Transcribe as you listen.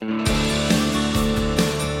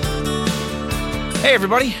Hey,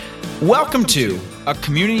 everybody. Welcome to a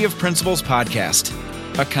Community of Principals podcast,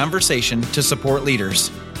 a conversation to support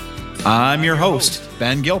leaders. I'm your host,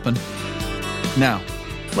 Ben Gilpin. Now,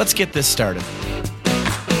 let's get this started.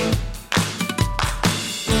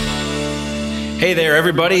 Hey there,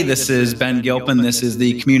 everybody. This is Ben Gilpin. This is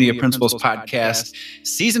the Community of Principals podcast,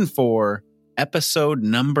 Season 4, Episode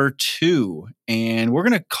number 2. And we're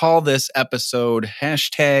going to call this episode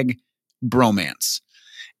 #Bromance.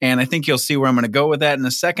 And I think you'll see where I'm going to go with that in a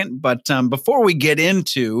second. But before we get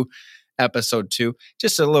into episode 2,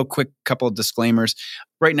 just a little quick couple of disclaimers.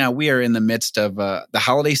 Right now, we are in the midst of the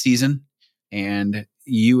holiday season, and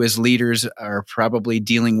you as leaders are probably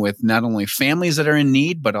dealing with not only families that are in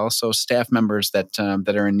need, but also staff members that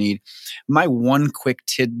are in need. My one quick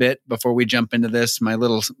tidbit before we jump into this, my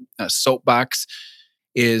little soapbox,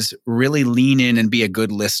 is really lean in and be a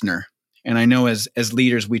good listener. And I know as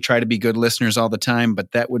leaders, we try to be good listeners all the time,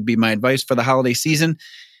 but that would be my advice for the holiday season.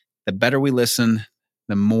 The better we listen,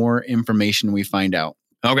 the more information we find out.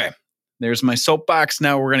 Okay, there's my soapbox.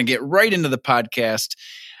 Now we're going to get right into the podcast.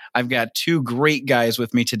 I've got two great guys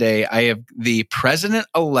with me today. I have the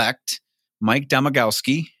president-elect, Mike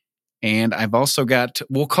Domagalski, and I've also got,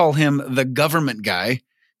 we'll call him the government guy,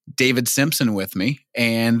 David Simpson, with me,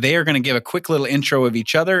 and they are going to give a quick little intro of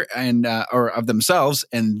each other and or of themselves,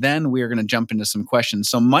 and then we are going to jump into some questions.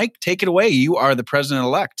 So, Mike, take it away. You are the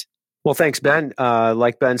president-elect. Well, thanks, Ben.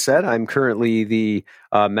 Like Ben said, I'm currently the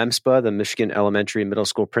MEMSPA, the Michigan Elementary and Middle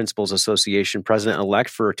School Principals Association president-elect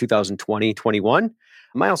for 2020-21.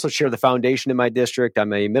 I also chair the foundation in my district.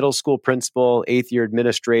 I'm a middle school principal, 8th-year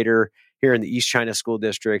administrator here in the East China School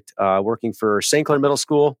District, working for St. Clair Middle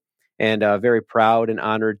School. And very proud and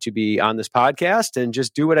honored to be on this podcast and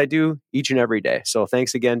just do what I do each and every day. So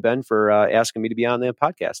thanks again, Ben, for asking me to be on the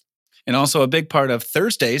podcast. And also a big part of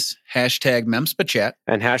Thursdays, #MEMSPA Chat.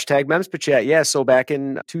 And #MEMSPA Chat. Yeah, so back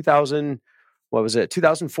in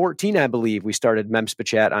 2014, I believe, we started MEMSPA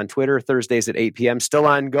Chat on Twitter, Thursdays at 8 p.m. Still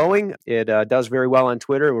ongoing. It does very well on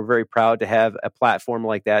Twitter. And we're very proud to have a platform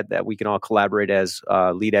like that we can all collaborate as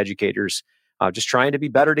lead educators, just trying to be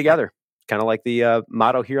better together. Kind of like the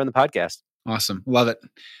motto here on the podcast. Awesome. Love it.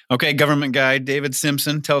 Okay, government guy, David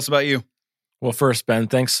Simpson, tell us about you. Well, first, Ben,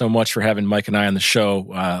 thanks so much for having Mike and I on the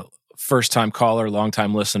show. First-time caller,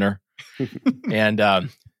 long-time listener. And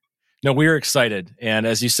no, we are excited. And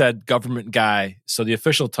as you said, government guy. So the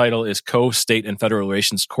official title is Co-State and Federal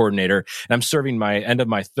Relations Coordinator. And I'm serving my end of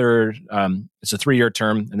my third, it's a 3-year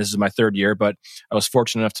term, and this is my 3rd year, but I was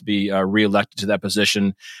fortunate enough to be reelected to that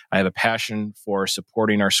position. I have a passion for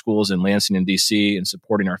supporting our schools in Lansing and DC and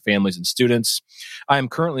supporting our families and students. I am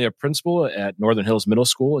currently a principal at Northern Hills Middle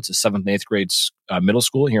School. It's a 7th and 8th grade middle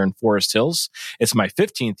school here in Forest Hills. It's my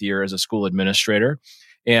 15th year as a school administrator.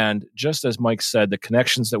 And just as Mike said, the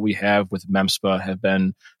connections that we have with MEMSPA have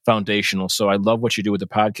been foundational. So I love what you do with the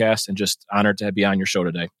podcast and just honored to be on your show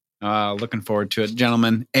today. Looking forward to it,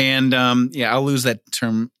 gentlemen. And I'll use that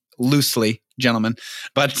term loosely, gentlemen.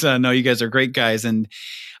 But no, you guys are great guys. And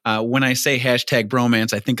when I say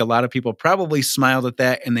 #bromance, I think a lot of people probably smiled at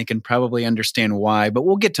that and they can probably understand why. But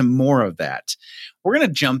we'll get to more of that. We're going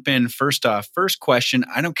to jump in first off. First question,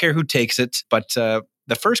 I don't care who takes it, but the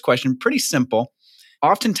first question, pretty simple.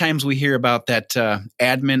 Oftentimes we hear about that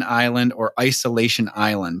admin island or isolation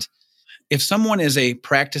island. If someone is a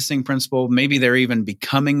practicing principal, maybe they're even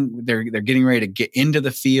they're getting ready to get into the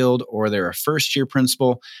field, or they're a first-year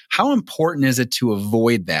principal, how important is it to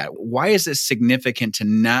avoid that? Why is it significant to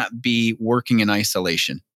not be working in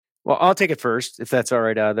isolation? Well, I'll take it first, if that's all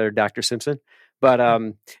right, there, Dr. Simpson. But,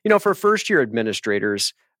 for first-year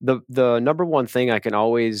administrators, the number one thing I can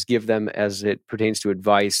always give them as it pertains to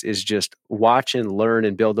advice is just watch and learn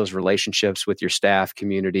and build those relationships with your staff,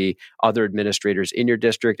 community, other administrators in your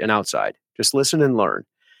district and outside. Just listen and learn.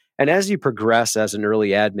 And as you progress as an early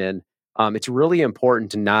admin, it's really important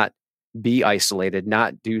to not be isolated,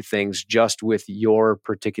 not do things just with your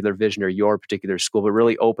particular vision or your particular school, but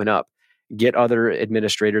really open up, get other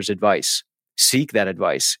administrators' advice. Seek that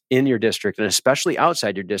advice in your district and especially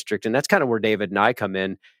outside your district. And that's kind of where David and I come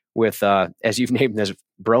in with, as you've named this,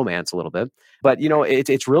 bromance a little bit. But,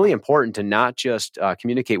 it's really important to not just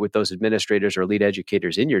communicate with those administrators or lead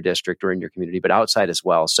educators in your district or in your community, but outside as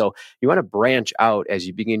well. So you want to branch out as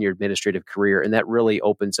you begin your administrative career. And that really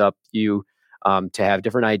opens up you to have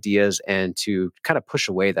different ideas and to kind of push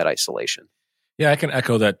away that isolation. Yeah, I can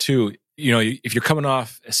echo that too. If you're coming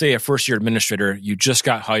off, say, a first-year administrator, you just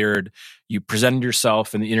got hired, you presented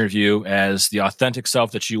yourself in the interview as the authentic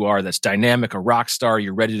self that you are, that's dynamic, a rock star,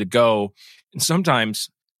 you're ready to go. And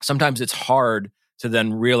sometimes it's hard to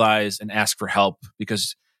then realize and ask for help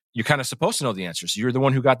because you're kind of supposed to know the answers. You're the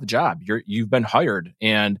one who got the job. You've been hired.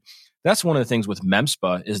 And that's one of the things with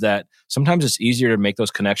MEMSPA is that sometimes it's easier to make those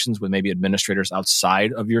connections with maybe administrators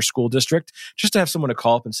outside of your school district, just to have someone to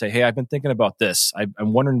call up and say, hey, I've been thinking about this.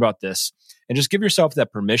 I'm wondering about this. And just give yourself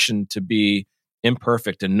that permission to be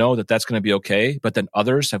imperfect and know that that's going to be okay. But then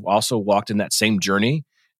others have also walked in that same journey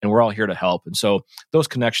and we're all here to help. And so those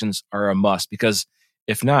connections are a must, because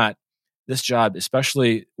if not, this job,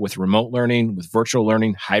 especially with remote learning, with virtual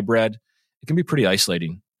learning, hybrid, it can be pretty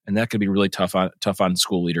isolating. And that could be really tough on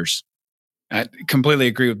school leaders. I completely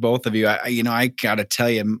agree with both of you. I got to tell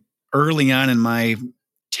you, early on in my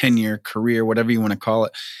tenure, career, whatever you want to call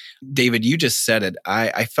it, David, you just said it.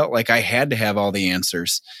 I felt like I had to have all the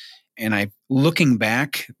answers. And looking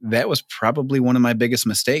back, that was probably one of my biggest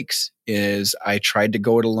mistakes is I tried to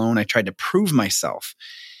go it alone. I tried to prove myself.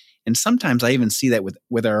 And sometimes I even see that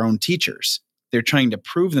with our own teachers. They're trying to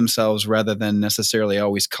prove themselves rather than necessarily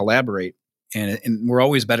always collaborate. And we're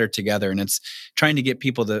always better together. And it's trying to get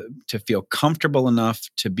people to feel comfortable enough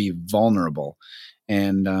to be vulnerable.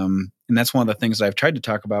 And that's one of the things that I've tried to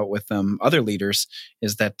talk about with other leaders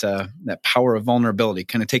is that power of vulnerability,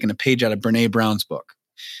 kind of taking a page out of Brene Brown's book.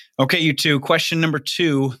 Okay, you two, question number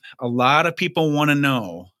 2. A lot of people want to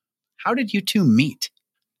know, how did you two meet?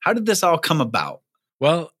 How did this all come about?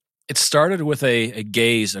 Well, it started with a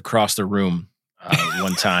gaze across the room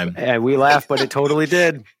one time. And we laughed, but it totally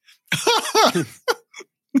did.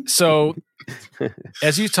 So,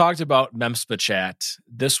 as you talked about MEMSPA Chat,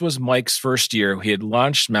 this was Mike's first year. He had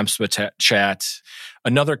launched MEMSPA Chat.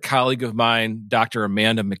 Another colleague of mine, Dr.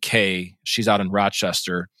 Amanda McKay, she's out in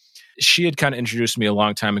Rochester. She had kind of introduced me a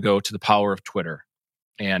long time ago to the power of Twitter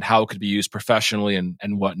and how it could be used professionally and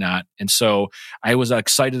whatnot. And so I was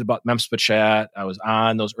excited about MEMSPA Chat. I was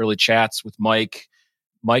on those early chats with Mike.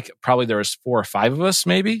 Mike, probably there was 4 or 5 of us,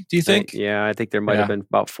 maybe. Do you think? Yeah, I think there might have been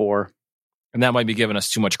about 4. And that might be giving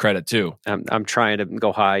us too much credit too. I'm trying to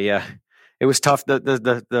go high. Yeah, it was tough.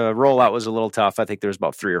 The rollout was a little tough. I think there was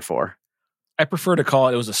about 3 or 4. I prefer to call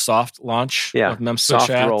it was a soft launch. Yeah, of MEMSPA soft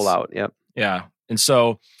chats. rollout. Yep. Yeah, and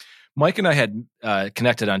so Mike and I had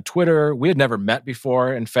connected on Twitter. We had never met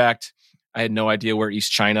before. In fact, I had no idea where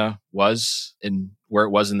East China was and where it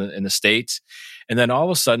was in the States. And then all of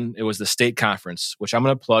a sudden, it was the state conference, which I'm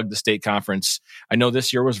going to plug the state conference. I know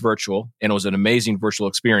this year was virtual, and it was an amazing virtual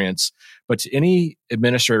experience. But to any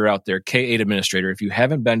administrator out there, K-8 administrator, if you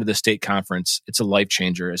haven't been to the state conference, it's a life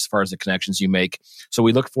changer as far as the connections you make. So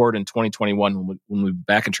we look forward in 2021 when we're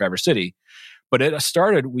back in Traverse City. But it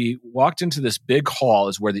started, we walked into this big hall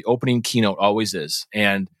is where the opening keynote always is.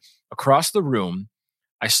 And across the room,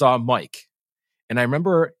 I saw Mike. And I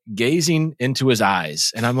remember gazing into his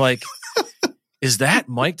eyes. And I'm like, is that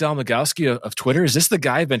Mike Domagalski of Twitter? Is this the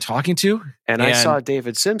guy I've been talking to? And I saw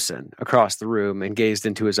David Simpson across the room and gazed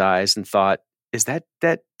into his eyes and thought, is that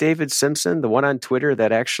David Simpson, the one on Twitter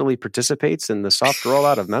that actually participates in the soft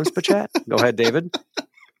rollout of MEMSPA Chat? Go ahead, David.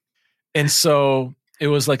 And so it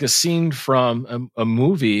was like a scene from a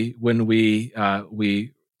movie when we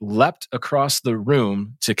leapt across the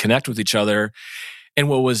room to connect with each other. And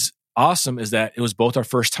what was awesome is that it was both our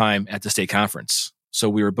first time at the state conference. So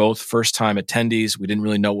we were both first-time attendees. We didn't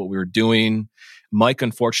really know what we were doing. Mike,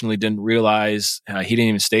 unfortunately, didn't realize he didn't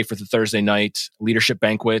even stay for the Thursday night leadership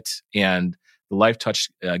banquet and the Life Touch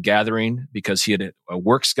gathering because he had a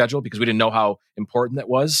work schedule because we didn't know how important that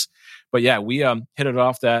was. But yeah, we hit it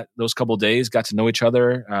off those couple of days, got to know each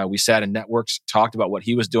other. We sat in networks, talked about what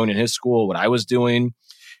he was doing in his school, what I was doing,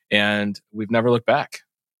 and we've never looked back.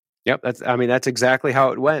 Yep, that's exactly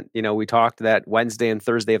how it went. We talked that Wednesday and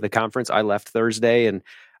Thursday of the conference. I left Thursday, and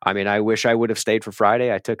I wish I would have stayed for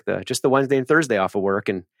Friday. I took just the Wednesday and Thursday off of work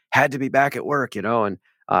and had to be back at work, and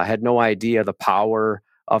had no idea the power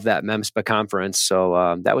of that MEMSPA conference.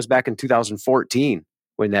 So that was back in 2014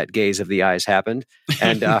 when that gaze of the eyes happened.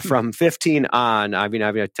 And from 15 on, I've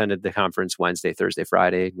attended the conference Wednesday, Thursday,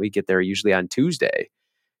 Friday. We get there usually on Tuesday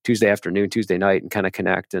afternoon, Tuesday night, and kind of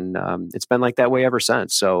connect. And it's been like that way ever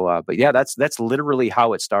since. So, but yeah, that's literally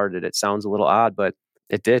how it started. It sounds a little odd, but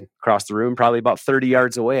it did. Across the room, probably about 30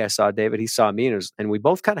 yards away, I saw David. He saw me, and we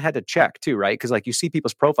both kind of had to check too, right? Because like you see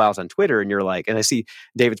people's profiles on Twitter, and you're like, and I see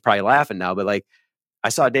David's probably laughing now, but like I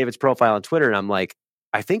saw David's profile on Twitter, and I'm like,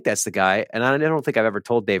 I think that's the guy. And I don't think I've ever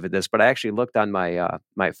told David this, but I actually looked on my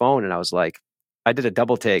my phone, and I was like, I did a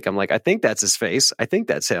double take. I'm like, I think that's his face. I think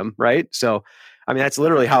that's him, right? So. That's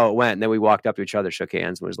literally how it went. And then we walked up to each other, shook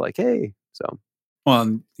hands, and was like, hey. So,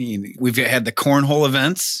 well, we've had the cornhole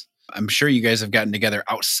events. I'm sure you guys have gotten together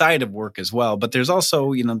outside of work as well. But there's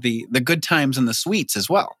also, the good times and the sweets as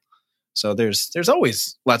well. So there's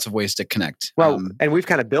always lots of ways to connect. Well, and we've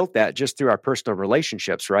kind of built that just through our personal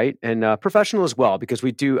relationships, right? And professional as well, because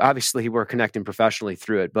obviously we're connecting professionally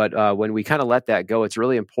through it. But when we kind of let that go, it's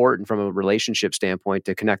really important from a relationship standpoint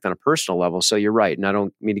to connect on a personal level. So you're right. And I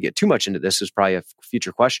don't mean to get too much into this. Is probably a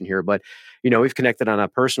future question here. But, we've connected on a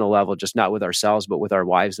personal level, just not with ourselves, but with our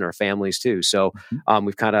wives and our families too. So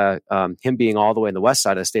we've kind of, him being all the way on the west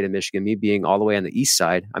side of the state of Michigan, me being all the way on the east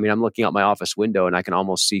side. I mean, I'm looking out my office window and I can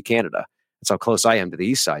almost see Canada. That's how close I am to the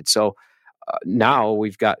east side. So now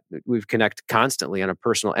we've connected constantly on a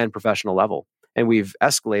personal and professional level, and we've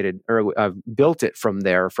escalated or built it from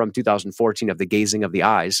there, from 2014 of the gazing of the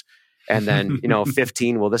eyes, and then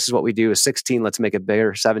 15. Well, this is what we do. 16, let's make it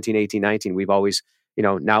bigger. 17, 18, 19. We've always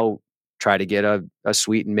now try to get a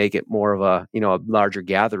suite and make it more of a a larger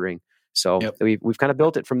gathering. So we've kind of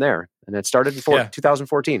built it from there, and it started in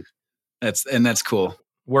 2014. That's cool.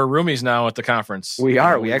 We're roomies now at the conference. We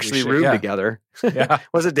are. We actually roomed together. Yeah.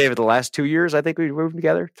 Was it, David, the last 2 years? I think we roomed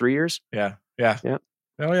together. 3 years. Yeah.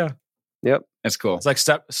 Oh yeah. Yep. That's cool. It's like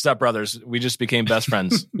step brothers. We just became best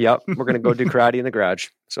friends. Yep. We're going to go do karate in the garage.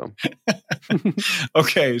 So.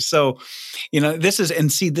 Okay. So, this is,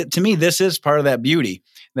 and see that to me, this is part of that beauty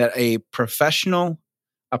that a professional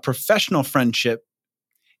friendship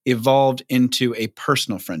evolved into a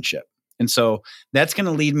personal friendship. And so that's going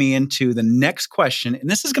to lead me into the next question. And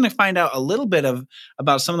this is going to find out a little bit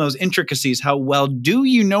about some of those intricacies. How well do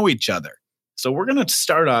you know each other? So we're going to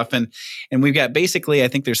start off and we've got basically, I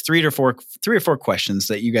think there's three or four questions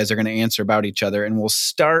that you guys are going to answer about each other. And we'll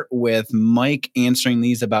start with Mike answering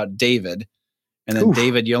these about David. And then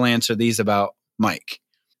David, you'll answer these about Mike.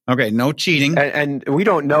 Okay. No cheating. And we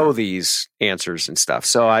don't know these answers and stuff.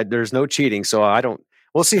 So there's no cheating. So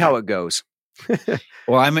we'll see how it goes.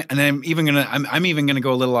 Well, I'm even gonna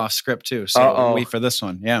go a little off script too. So wait for this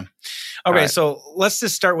one. Yeah. Okay. Right. So let's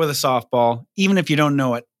just start with a softball, even if you don't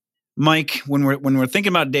know it. Mike, when we're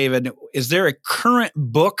thinking about David, is there a current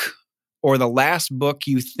book or the last book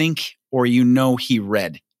you think or he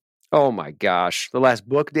read? Oh my gosh, the last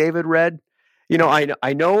book David read.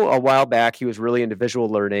 I know a while back he was really into visual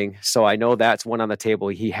learning, so I know that's one on the table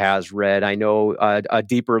he has read. I know a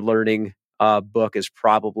deeper learning book is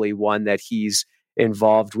probably one that he's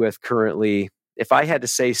involved with currently. If I had to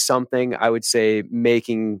say something, I would say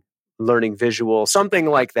making learning visual, something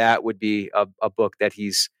like that would be a book that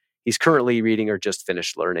he's currently reading or just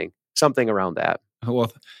finished learning, something around that.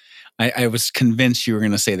 Well, I was convinced you were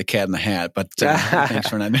going to say The Cat in the Hat, but thanks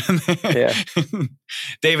for not doing that. Yeah.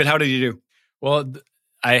 David, how did you do? Well,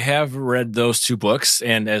 I have read those two books,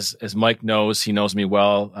 and as Mike knows, he knows me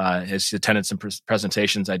well. His attendance and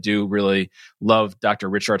presentations, I do really love Dr.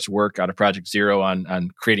 Richard's work out of Project Zero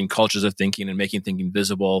on creating cultures of thinking and making thinking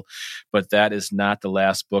visible. But that is not the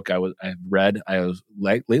last book I've read.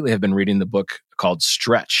 Lately have been reading the book called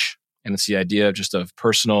Stretch, and it's the idea of just of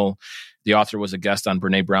personal. The author was a guest on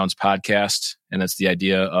Brene Brown's podcast, and it's the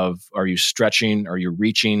idea of, are you stretching, are you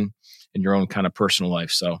reaching in your own kind of personal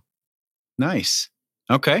life? So nice.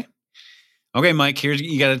 Okay, Mike,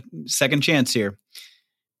 you got a second chance here.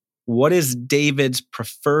 What is David's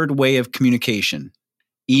preferred way of communication?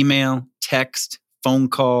 Email, text, phone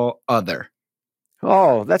call, other?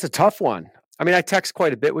 Oh, that's a tough one. I mean, I text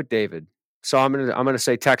quite a bit with David. So I'm gonna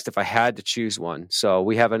say text if I had to choose one. So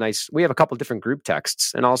we have a couple different group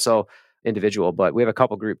texts and also individual, but we have a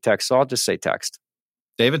couple group texts. So I'll just say text.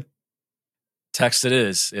 David? Text it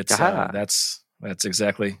is. It's that's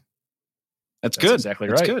exactly. That's good. Exactly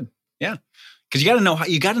right. That's good. Yeah. Because you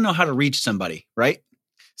got to know how to reach somebody, right?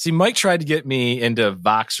 See, Mike tried to get me into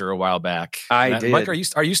Voxer a while back. I did. Mike,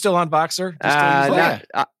 are you still on Voxer?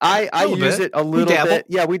 I use it a little bit.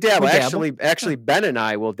 Yeah, we dabble. Actually, Ben and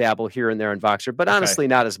I will dabble here and there in Voxer, but honestly,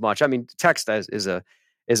 not as much. I mean, text is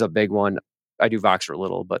a big one. I do Voxer a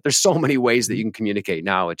little, but there's so many ways that you can communicate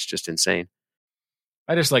now. It's just insane.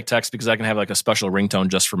 I just like text because I can have like a special ringtone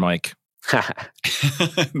just for Mike.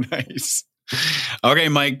 Nice. Okay,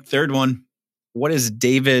 Mike, third one. What is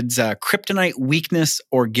David's kryptonite weakness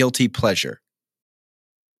or guilty pleasure?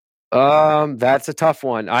 That's a tough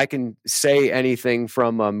one. I can say anything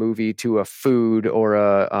from a movie to a food or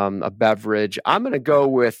a beverage. I'm going to go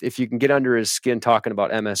with, if you can get under his skin, talking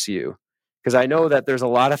about MSU. Because I know that there's a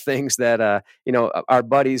lot of things that, our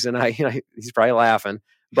buddies and I, he's probably laughing,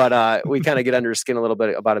 but we kind of get under his skin a little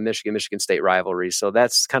bit about a Michigan State rivalry. So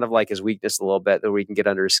that's kind of like his weakness a little bit, that we can get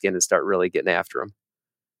under his skin and start really getting after him.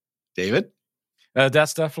 David?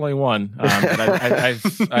 That's definitely one.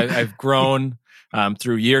 I've grown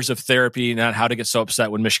through years of therapy, not how to get so upset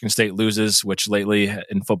when Michigan State loses, which lately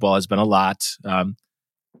in football has been a lot.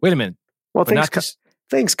 Wait a minute. Well,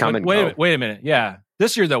 things coming. Wait a minute. Yeah.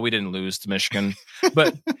 This year, though, we didn't lose to Michigan.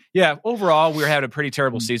 But yeah, overall, we were having a pretty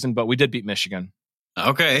terrible season, but we did beat Michigan.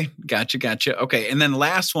 Okay. Gotcha. Okay. And then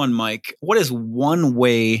last one, Mike, what is one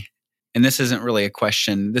way, and this isn't really a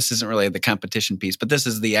question, this isn't really the competition piece, but this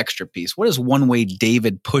is the extra piece. What is one way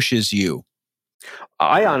David pushes you?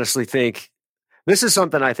 I honestly think this is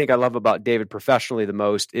something I think I love about David professionally the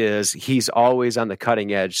most is he's always on the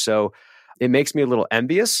cutting edge. So it makes me a little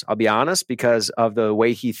envious, I'll be honest, because of the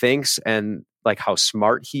way he thinks and like how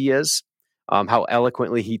smart he is, how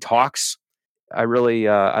eloquently he talks. I really,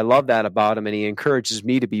 I love that about him, and he encourages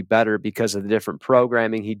me to be better because of the different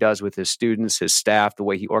programming he does with his students, his staff, the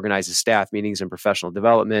way he organizes staff meetings and professional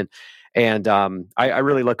development. And I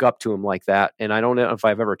really look up to him like that. And I don't know if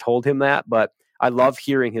I've ever told him that, but I love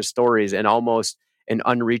hearing his stories and almost an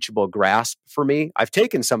unreachable grasp for me. I've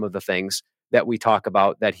taken some of the things that we talk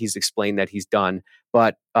about that he's explained that he's done,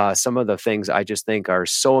 but some of the things I just think are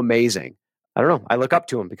so amazing. I don't know. I look up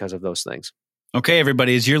to him because of those things. Okay,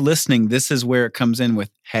 everybody, as you're listening, this is where it comes in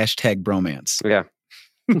with #bromance. Yeah.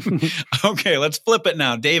 Okay, let's flip it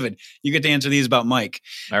now. David, you get to answer these about Mike.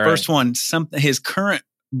 All right. First one, his current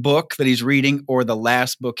book that he's reading or the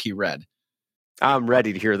last book he read? I'm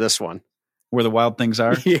ready to hear this one. Where the Wild Things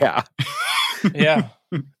Are? Yeah. Yeah.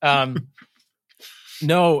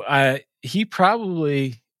 No, he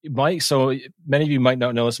probably... Mike, so many of you might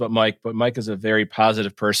not know this about Mike, but Mike is a very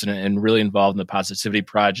positive person and really involved in the Positivity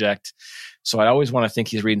Project. So I always want to think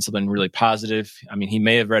he's reading something really positive. I mean, he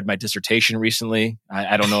may have read my dissertation recently.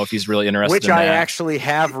 I don't know if he's really interested Which in I that. actually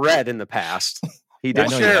have read in the past. He did I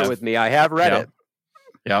know share it with me. I have read it.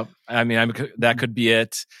 Yeah. I mean, that could be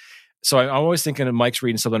it. So I'm always thinking of Mike's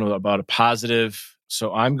reading something about a positive.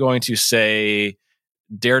 So I'm going to say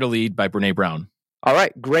Dare to Lead by Brene Brown. All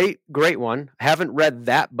right. Great one. Haven't read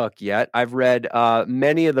that book yet. I've read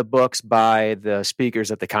many of the books by the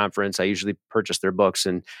speakers at the conference. I usually purchase their books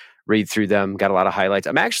and read through them. Got a lot of highlights.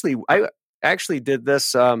 I actually did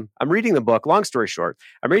this. I'm reading the book. Long story short,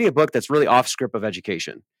 I'm reading a book that's really off script of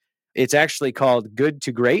education. It's actually called Good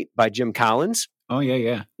to Great by Jim Collins. Oh,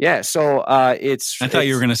 yeah. Yeah. So I thought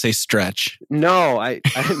you were going to say Stretch. No,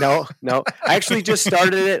 no. I actually just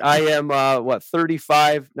started it. I am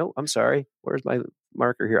 35. No, I'm sorry. Where's my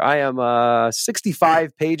marker here? I am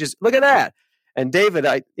 65 pages. Look at that. And David,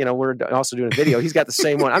 we're also doing a video. He's got the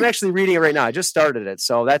same one. I'm actually reading it right now. I just started it,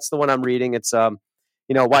 so that's the one I'm reading. It's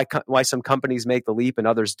why some companies make the leap and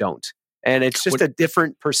others don't. And it's just a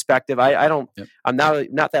different perspective. I'm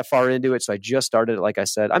not that far into it, so I just started it. Like I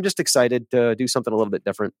said, I'm just excited to do something a little bit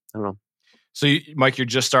different. I don't know. So, Mike, you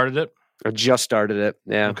just started it? I just started it.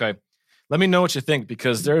 Yeah. Okay. Let me know what you think,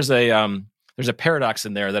 because there's a paradox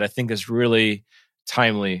in there that I think is really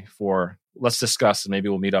timely for. Let's discuss, and maybe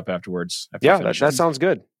we'll meet up afterwards. That sounds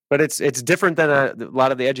good. But it's different than a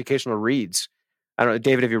lot of the educational reads. I don't know,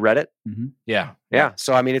 David, have you read it? Mm-hmm. Yeah.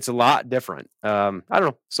 So, I mean, it's a lot different. I don't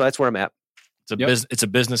know. So that's where I'm at. It's a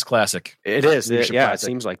business classic. It is. Classic. It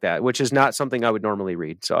seems like that, which is not something I would normally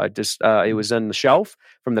read. So I just, it was on the shelf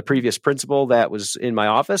from the previous principal that was in my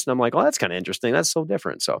office. And I'm like, well, that's kind of interesting. That's so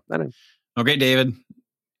different. So I don't. Okay, David,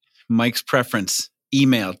 Mike's preference,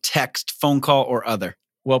 email, text, phone call, or other?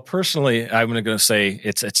 Well, personally, I'm going to say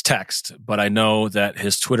it's text, but I know that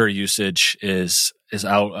his Twitter usage is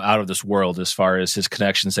out of this world as far as his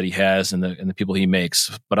connections that he has and the people he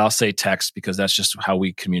makes. But I'll say text because that's just how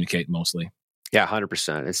we communicate mostly. Yeah,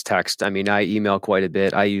 100%. It's text. I mean, I email quite a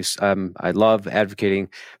bit. I love advocating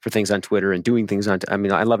for things on Twitter and doing things I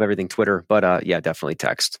love everything Twitter, but definitely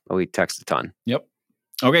text. We text a ton. Yep.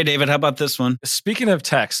 Okay, David, how about this one? Speaking of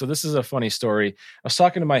text, so this is a funny story. I was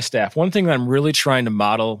talking to my staff. One thing that I'm really trying to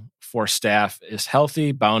model for staff is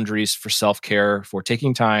healthy boundaries for self-care, for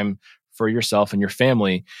taking time for yourself and your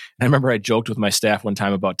family. And I remember I joked with my staff one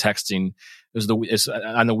time about texting. It's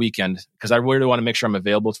on the weekend because I really want to make sure I'm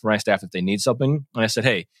available for my staff if they need something. And I said,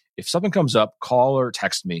 hey, if something comes up, call or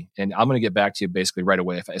text me, and I'm going to get back to you basically right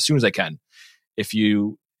away as soon as I can. If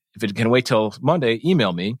it can wait till Monday,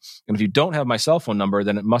 email me. And if you don't have my cell phone number,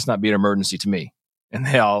 then it must not be an emergency to me. And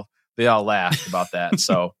they all laughed about that.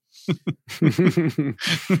 So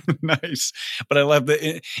nice. But I love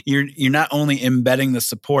that you're not only embedding the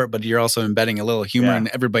support, but you're also embedding a little humor, and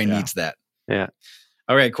everybody needs that. Yeah.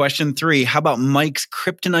 All right. Question 3. How about Mike's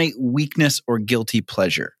kryptonite, weakness, or guilty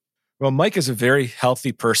pleasure? Well, Mike is a very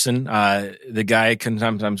healthy person. The guy can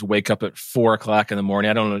sometimes wake up at 4:00 in the morning.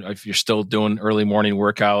 I don't know if you're still doing early morning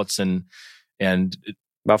workouts and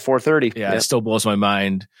about 4:30. Yeah, It still blows my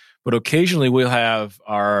mind. But occasionally we'll have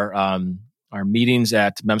our meetings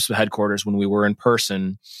at MEMSPA headquarters when we were in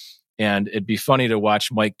person, And it'd be funny to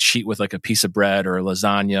watch Mike cheat with like a piece of bread or a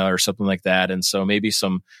lasagna or something like that. And so maybe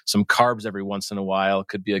some carbs every once in a while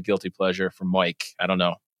could be a guilty pleasure for Mike. I don't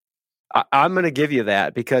know. I'm going to give you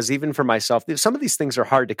that, because even for myself, some of these things are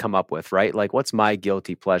hard to come up with, right? Like, what's my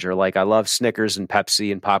guilty pleasure? Like, I love Snickers and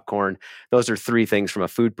Pepsi and popcorn. Those are three things from a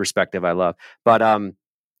food perspective I love. But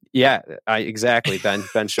yeah, exactly.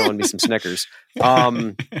 Ben showing me some Snickers.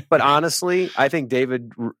 But honestly, I think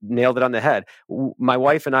David nailed it on the head. My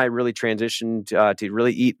wife and I really transitioned to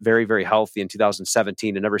really eat very, very healthy in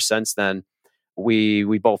 2017. And ever since then, we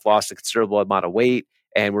both lost a considerable amount of weight,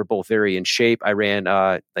 and we're both very in shape. I ran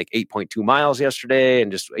like 8.2 miles yesterday,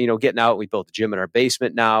 and just, getting out. We built a gym in our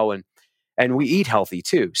basement now, and we eat healthy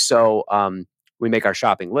too. So we make our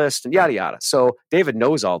shopping list and yada, yada. So David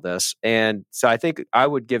knows all this. And so I think I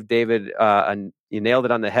would give David, you nailed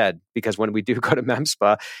it on the head, because when we do go to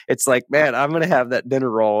MEMSPA, it's like, man, I'm going to have that dinner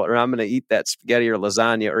roll, or I'm going to eat that spaghetti or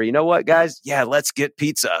lasagna, or you know what, guys? Yeah, let's get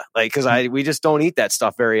pizza. Like, cause we just don't eat that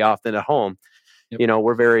stuff very often at home. Yep.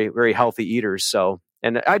 We're very, very healthy eaters. So,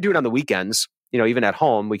 and I do it on the weekends. Even at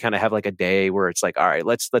home, we kind of have like a day where it's like, all right,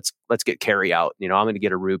 let's get carry out. I'm going to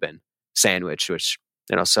get a Reuben sandwich, which,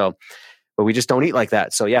 so, but we just don't eat like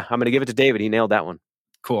that. So yeah, I'm going to give it to David. He nailed that one.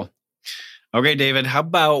 Cool. Okay, David, how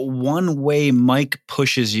about one way Mike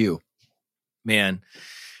pushes you? Man,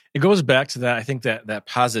 it goes back to that. I think that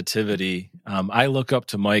positivity. I look up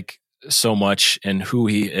to Mike so much and who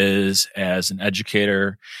he is as an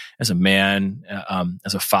educator, as a man,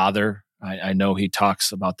 as a father. I know he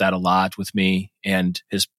talks about that a lot with me, and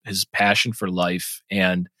his passion for life.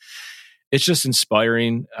 And it's just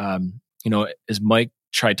inspiring. As Mike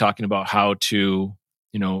tried talking about how to,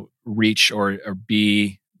 reach or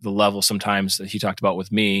be the level sometimes that he talked about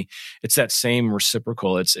with me, it's that same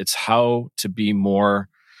reciprocal. It's how to be more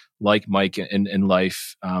like Mike in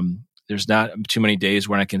life. There's not too many days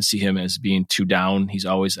when I can see him as being too down. He's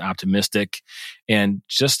always optimistic, and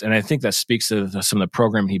I think that speaks to some of the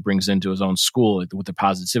programming he brings into his own school with the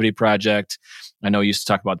Positivity Project. I know he used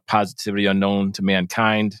to talk about positivity unknown to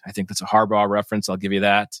mankind. I think that's a Harbaugh reference. I'll give you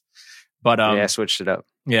that. But I switched it up.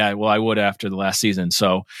 Yeah, well, I would after the last season.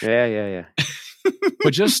 So yeah.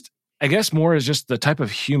 But just, I guess more is just the type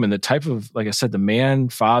of human, the type of, like I said, the man,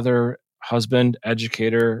 father, husband,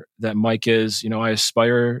 educator that Mike is. I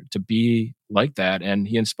aspire to be like that, and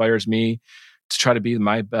he inspires me to try to be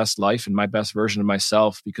my best life and my best version of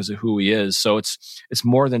myself because of who he is. So it's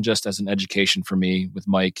more than just as an education for me with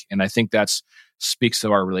Mike, and I think that's speaks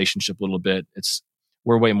to our relationship a little bit.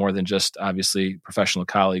 We're way more than just obviously professional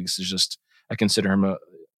colleagues. It's just I consider him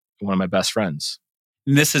one of my best friends.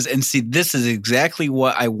 This is exactly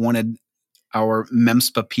what I wanted our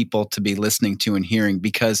MEMSPA people to be listening to and hearing,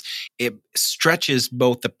 because it stretches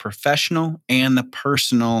both the professional and the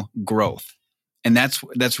personal growth. And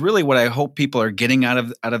that's really what I hope people are getting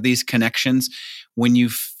out of these connections. When you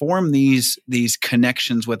form these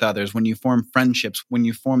connections with others, when you form friendships, when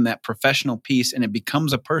you form that professional piece and it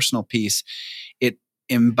becomes a personal piece, it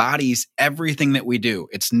embodies everything that we do.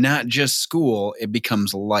 It's not just school, it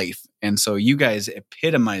becomes life. And so you guys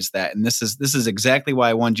epitomize that. And this is exactly why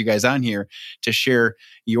I wanted you guys on here to share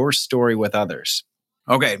your story with others.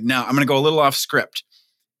 Okay, now I'm going to go a little off script.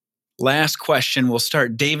 Last question. We'll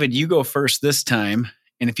start. David, you go first this time.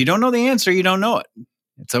 And if you don't know the answer, you don't know it.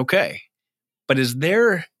 It's okay. But is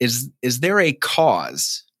there a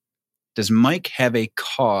cause? Does Mike have a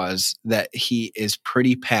cause that he is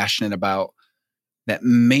pretty passionate about that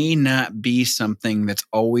may not be something that's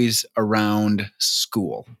always around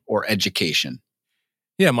school or education?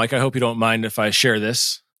 Yeah, Mike, I hope you don't mind if I share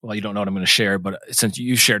this. Well, you don't know what I'm going to share, but since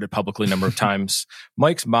you shared it publicly a number of times,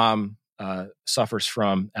 Mike's mom suffers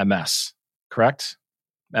from MS, correct?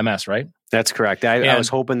 MS, right? That's correct. I was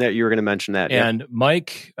hoping that you were going to mention that. And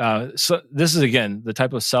Mike, so this is, again, the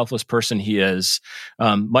type of selfless person he is.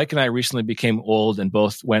 Mike and I recently became old and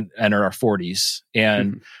both entered our 40s.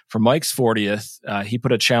 And for Mike's 40th, he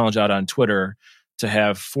put a challenge out on Twitter to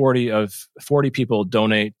have 40 people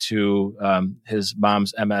donate to his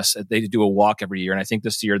mom's MS. They do a walk every year. And I think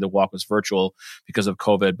this year the walk was virtual because of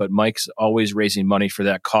COVID, but Mike's always raising money for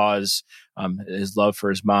that cause, his love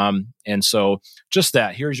for his mom. And so just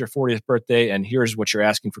that, here's your 40th birthday and here's what you're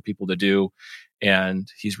asking for people to do. And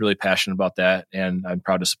he's really passionate about that. And I'm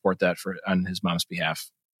proud to support that on his mom's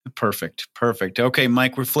behalf. Perfect. Okay,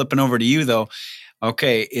 Mike, we're flipping over to you though.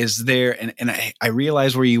 Okay, is there, and I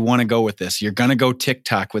realize where you want to go with this. You're going to go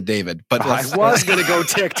TikTok with David. But I was going to go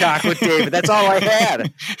TikTok with David. That's all I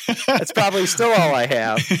had. That's probably still all I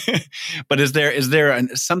have. But is there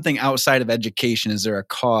something outside of education? Is there a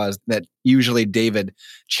cause that usually David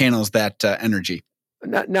channels that energy?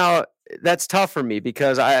 Now, that's tough for me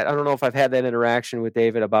because I don't know if I've had that interaction with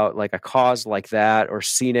David about like a cause like that or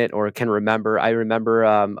seen it or can remember. I remember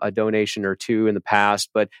a donation or two in the past,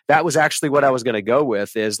 but that was actually what I was going to go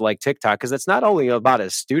with is like TikTok, because it's not only about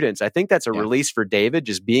his students. I think that's a release for David,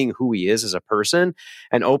 just being who he is as a person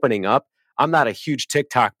and opening up. I'm not a huge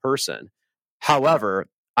TikTok person. However,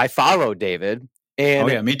 I follow David.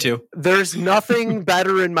 And me too. There's nothing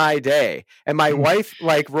better in my day. And my wife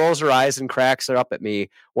like rolls her eyes and cracks her up at me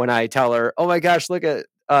when I tell her, "Oh my gosh, look at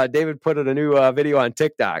David put out a new video on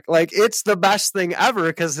TikTok." Like, it's the best thing ever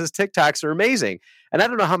because his TikToks are amazing. And I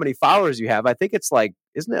don't know how many followers you have. I think it's like,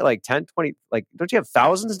 isn't it like 10, 20? Like, don't you have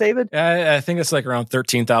thousands, David? I think it's like around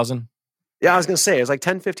 13,000. Yeah, I was going to say, it's like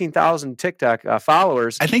 10, 15,000 TikTok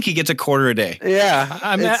followers. I think he gets a quarter a day. Yeah.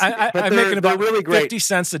 I'm making about really 50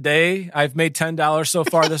 cents a day. I've made $10 so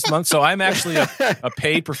far this month. So I'm actually a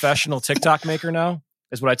paid professional TikTok maker now,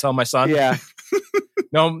 is what I tell my son. Yeah.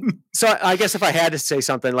 No. So I guess if I had to say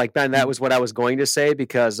something, like, Ben, that was what I was going to say,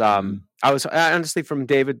 because I was honestly, from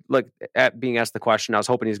David, like, at being asked the question, I was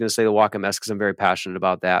hoping he was going to say the Walk MS, because I'm very passionate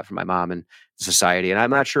about that for my mom and society. And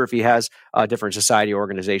I'm not sure if he has a different society or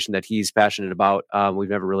organization that he's passionate about. We've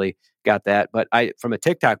never really got that. But from a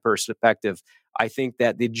TikTok perspective, I think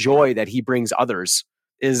that the joy that he brings others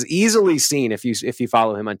is easily seen if you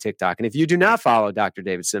follow him on TikTok. And if you do not follow Dr.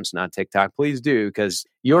 David Simpson on TikTok, please do, because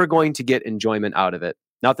you're going to get enjoyment out of it.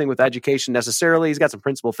 Nothing with education necessarily. He's got some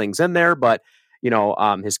principal things in there, but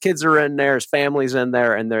his kids are in there, his family's in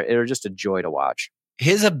there, and they're just a joy to watch.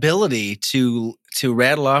 His ability to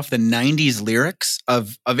rattle off the 90s lyrics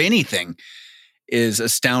of anything is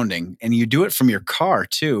astounding. And you do it from your car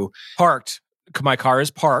too. Parked. My car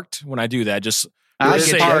is parked when I do that. Just I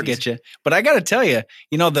get you. But I got to tell you,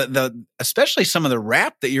 the especially some of the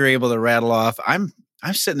rap that you're able to rattle off, I'm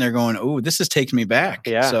sitting there going, "Oh, this is taking me back."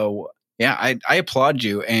 Yeah. So yeah, I applaud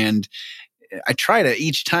you, and I try to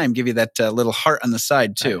each time give you that little heart on the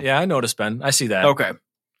side too. Yeah, I noticed, Ben. I see that. Okay.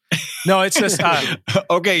 No, it's just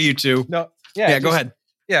okay. You two. No. Yeah. Go ahead.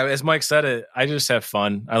 Yeah, as Mike said it, I just have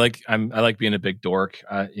fun. I like being a big dork.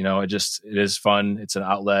 It is fun. It's an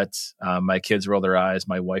outlet. My kids roll their eyes.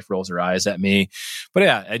 My wife rolls her eyes at me. But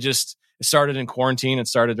yeah, it started in quarantine. It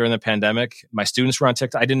started during the pandemic. My students were on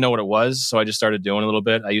TikTok. I didn't know what it was, so I just started doing a little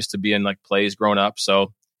bit. I used to be in like plays growing up,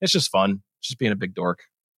 so it's just fun. It's just being a big dork.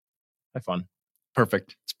 Have fun.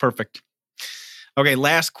 Perfect. It's perfect. Okay,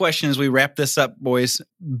 last question as we wrap this up, boys.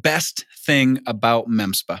 Best thing about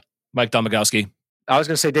MEMSPA? Mike Domagalski. I was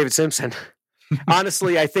going to say David Simpson.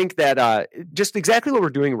 Honestly, I think that just exactly what we're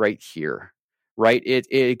doing right here, right?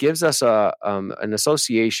 It gives us an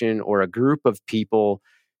association or a group of people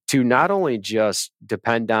to not only just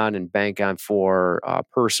depend on and bank on for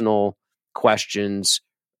personal questions,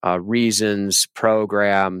 reasons,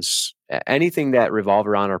 programs, anything that revolve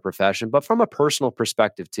around our profession, but from a personal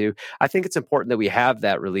perspective too. I think it's important that we have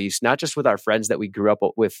that release, not just with our friends that we grew up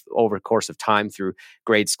with over the course of time through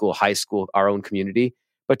grade school, high school, our own community,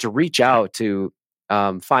 but to reach out to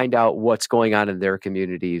find out what's going on in their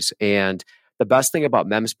communities. And the best thing about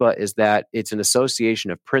MEMSPA is that it's an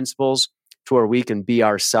association of principals to where we can be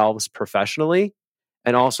ourselves professionally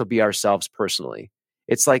and also be ourselves personally.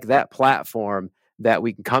 It's like that platform that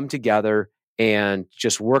we can come together and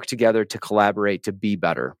just work together to collaborate to be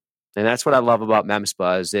better. And that's what I love about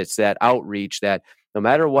MEMSPA is it's that outreach that no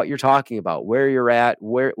matter what you're talking about, where you're at,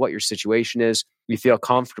 what your situation is, you feel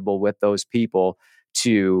comfortable with those people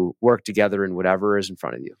to work together in whatever is in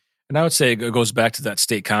front of you. And I would say it goes back to that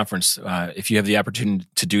state conference. If you have the opportunity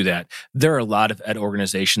to do that, there are a lot of ed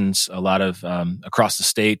organizations, a lot of across the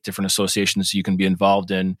state, different associations you can be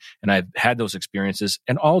involved in. And I've had those experiences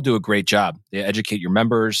and all do a great job. They educate your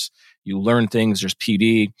members. You learn things. There's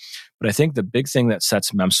PD. But I think the big thing that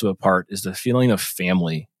sets MEMSPA apart is the feeling of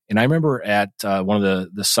family. And I remember at one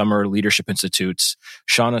of the summer leadership institutes,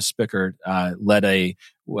 Shauna Spicker led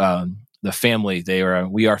the family,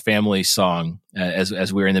 We Are Family song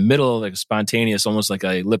as we were in the middle of like a spontaneous, almost like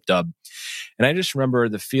a lip dub. And I just remember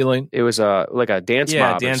the feeling. It was like a dance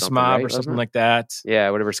mob or something like that. Yeah,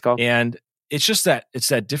 whatever it's called. And it's just that it's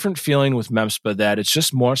that different feeling with MEMSPA that it's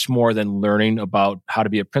just much more than learning about how to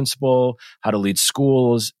be a principal, how to lead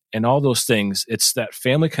schools, and all those things. It's that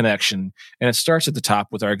family connection. And it starts at the top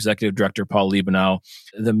with our executive director, Paul Liebenow.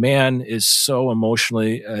 The man is so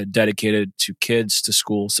emotionally dedicated to kids, to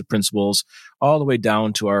schools, to principals, all the way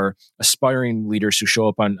down to our aspiring leaders who show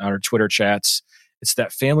up on our Twitter chats. It's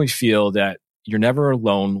that family feel that you're never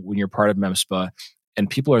alone when you're part of MEMSPA, and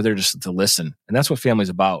people are there just to listen. And that's what family's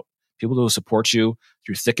about. People who will support you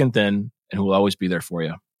through thick and thin and who will always be there for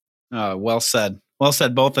you. Well said. Well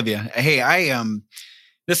said, both of you. Hey,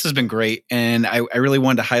 This has been great. And I really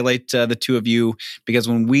wanted to highlight the two of you because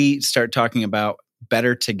when we start talking about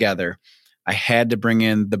better together, I had to bring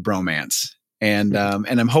in the bromance. And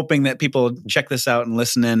I'm hoping that people check this out and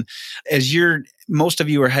listen in as most of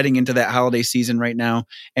you are heading into that holiday season right now,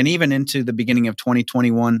 and even into the beginning of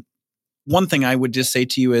 2021. One thing I would just say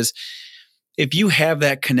to you is, if you have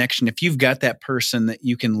that connection, if you've got that person that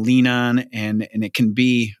you can lean on, and it can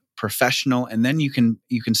be professional, and then you can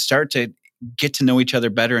start to get to know each other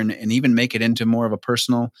better and even make it into more of a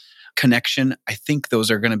personal connection. I think those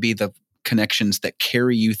are going to be the connections that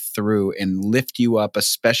carry you through and lift you up,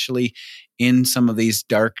 especially in some of these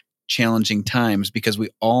dark, challenging times, because we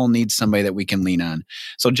all need somebody that we can lean on.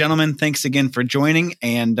 So, gentlemen, thanks again for joining.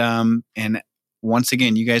 And once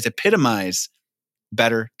again, you guys epitomize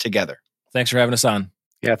better together. Thanks for having us on.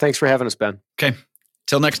 Yeah, thanks for having us, Ben. Okay,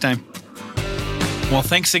 till next time. Well,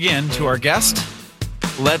 thanks again to our guest.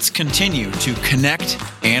 Let's continue to connect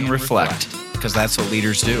and reflect, because that's what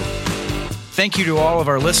leaders do. Thank you to all of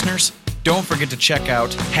our listeners. Don't forget to check out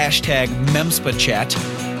 #MemspaChat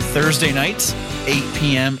Thursday nights, 8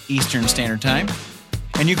 p.m. Eastern Standard Time.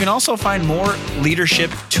 And you can also find more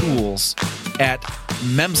leadership tools at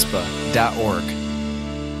memspa.org.